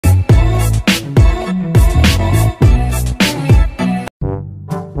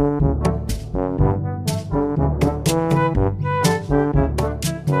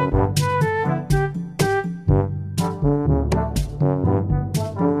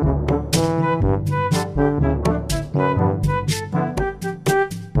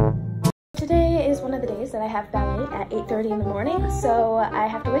6:30 in the morning, so I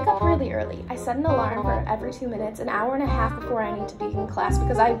have to wake up really early. I set an alarm for every 2 minutes, an hour and a half before I need to be in class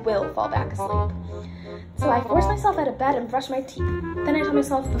because I will fall back asleep. So I force myself out of bed and brush my teeth. Then I tell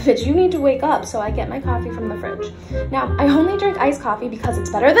myself, bitch, you need to wake up, so I get my coffee from the fridge. Now, I only drink iced coffee because it's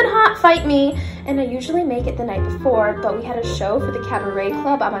better than hot, fight me, and I usually make it the night before, but we had a show for the cabaret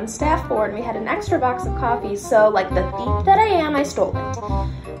club I'm on staff for, and we had an extra box of coffee, so like the thief that I am, I stole it.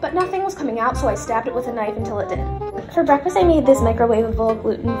 But nothing was coming out, so I stabbed it with a knife until it did. For breakfast, I made this microwavable,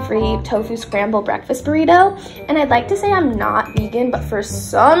 gluten-free tofu scramble breakfast burrito, and I'd like to say I'm not vegan, but for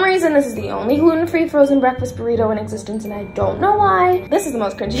some reason, this is the only gluten-free frozen breakfast burrito in existence, and I don't know why. This is the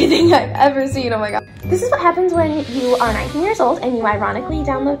most cringy thing I've ever seen, oh my god. This is what happens when you are 19 years old and you ironically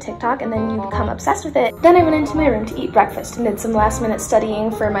download TikTok and then you become obsessed with it. Then I went into my room to eat breakfast and did some last-minute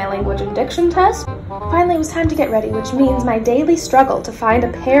studying for my language and diction test. Finally, it was time to get ready, which means my daily struggle to find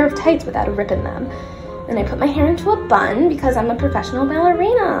a pair of tights without a rip in them. And I put my hair into a bun because I'm a professional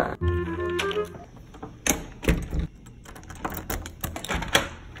ballerina.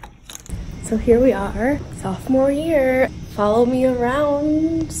 So here we are, sophomore year. Follow me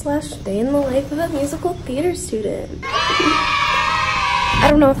around / day in the life of a musical theater student. I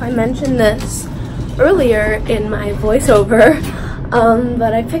don't know if I mentioned this earlier in my voiceover,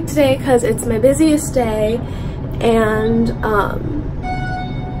 but I picked today because it's my busiest day, and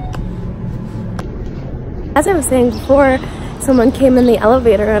as I was saying before, someone came in the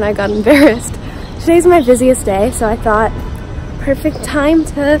elevator and I got embarrassed. Today's my busiest day, so I thought, perfect time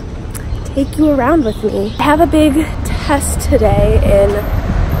to take you around with me. I have a big test today in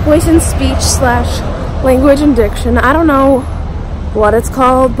voice and speech / language and diction. I don't know what it's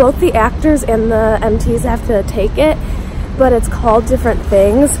called. Both the actors and the MTs have to take it, but it's called different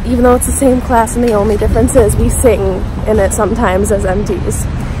things, even though it's the same class, and the only difference is we sing in it sometimes as MTs.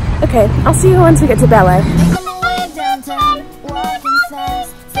 Okay, I'll see you once we get to ballet.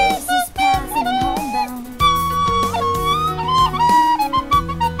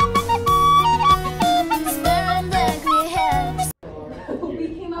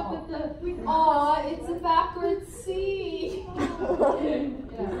 Aw, it's a backwards C.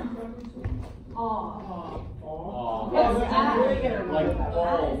 Aw. Like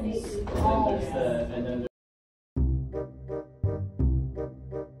alms. And then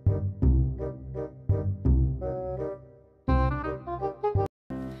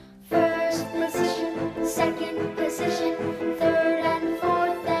first position, second position, third and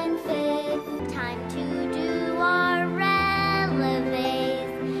fourth and fifth. Time to do our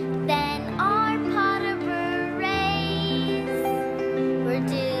releves, then our pas de bourrées. We're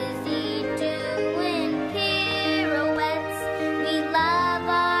dizzy doing pirouettes. We love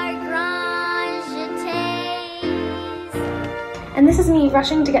our grand jetés. And this is me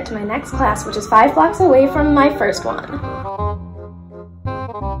rushing to get to my next class, which is 5 blocks away from my first one.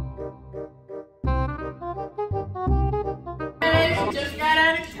 Just got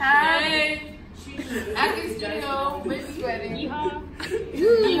out of town. Acting studio, we're sweating.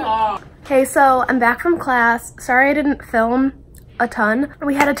 Yeehaw. Okay, so I'm back from class. Sorry I didn't film a ton.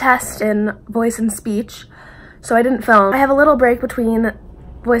 We had a test in voice and speech, so I didn't film. I have a little break between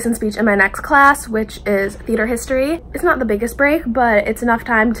voice and speech and my next class, which is theater history. It's not the biggest break, but it's enough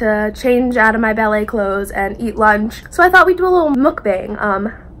time to change out of my ballet clothes and eat lunch. So I thought we'd do a little mukbang.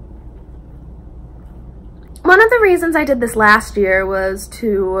 One of the reasons I did this last year was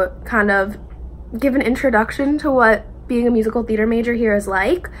to kind of give an introduction to what being a musical theater major here is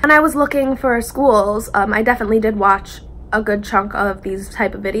like. When I was looking for schools, I definitely did watch a good chunk of these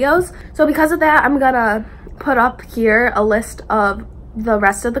type of videos. So because of that, I'm gonna put up here a list of the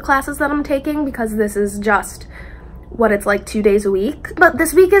rest of the classes that I'm taking, because this is just what it's like 2 days a week. But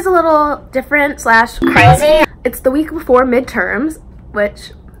this week is a little different / crazy. It's the week before midterms,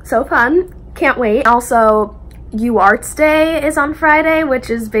 which so fun. Can't wait. Also, UArts Day is on Friday, which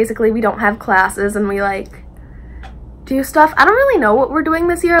is basically we don't have classes and we like do stuff. I don't really know what we're doing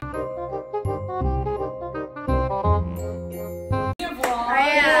this year. Oh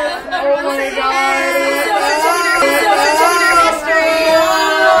my god.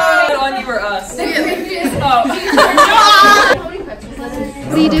 Only for us.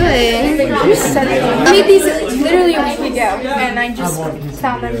 What are you doing? I'm studying. I made these literally a week ago, and I just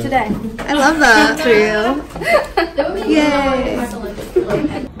found them today. I love that for you. Yay!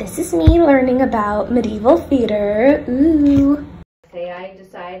 This is me learning about medieval theater. Ooh. Say I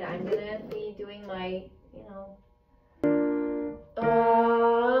decide I'm gonna be doing my, you know,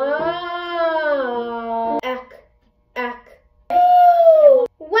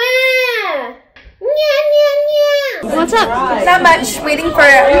 What's up? Not much. Waiting for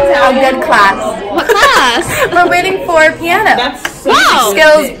a good class. What class? class? We're waiting for piano. Wow.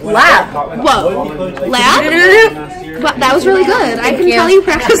 Skills lab. Whoa. Lab? Wow, that was really good. I can tell you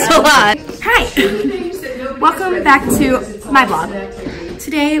practiced a lot. Hi. Welcome back to my vlog.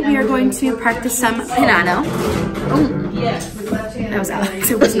 Today we are going to practice some piano. Oh, that was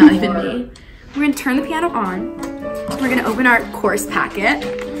Alex. It was not even me. We're going to turn the piano on. We're going to open our course packet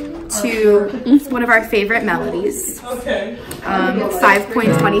to one of our favorite melodies,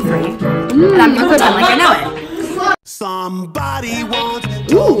 5.23, and I'm going to pretend like I know it. Somebody once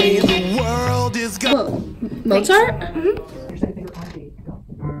told me the world is going. Mozart? Back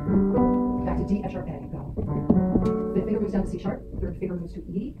to D, F sharp, A, go. Fifth finger moves down to C sharp, third finger moves to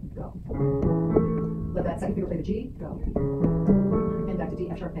E, go. Let that second finger play the G, go. And back to D,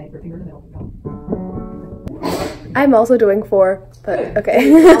 F sharp, A, third finger in the middle, go. I'm also doing 4, but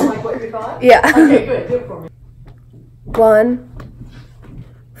okay. Like what you thought? Yeah. Okay, good, do it for me. 1,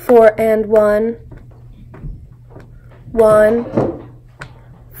 4 and 1, 1,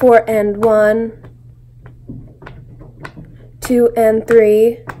 4 and 1, 2 and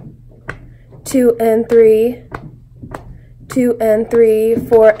 3, 2 and 3, 2 and 3,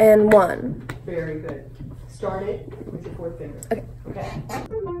 4 and 1. Very good. Start it with your fourth finger. Okay. Okay.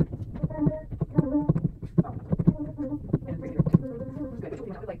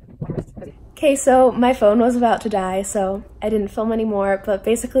 Okay, so my phone was about to die, so I didn't film anymore, but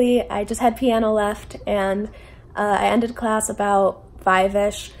basically I just had piano left, and I ended class about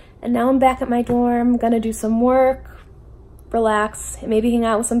 5-ish, and now I'm back at my dorm, gonna do some work, relax, maybe hang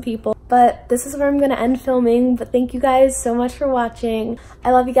out with some people. But this is where I'm gonna end filming, but thank you guys so much for watching.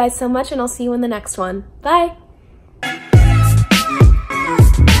 I love you guys so much, and I'll see you in the next one. Bye!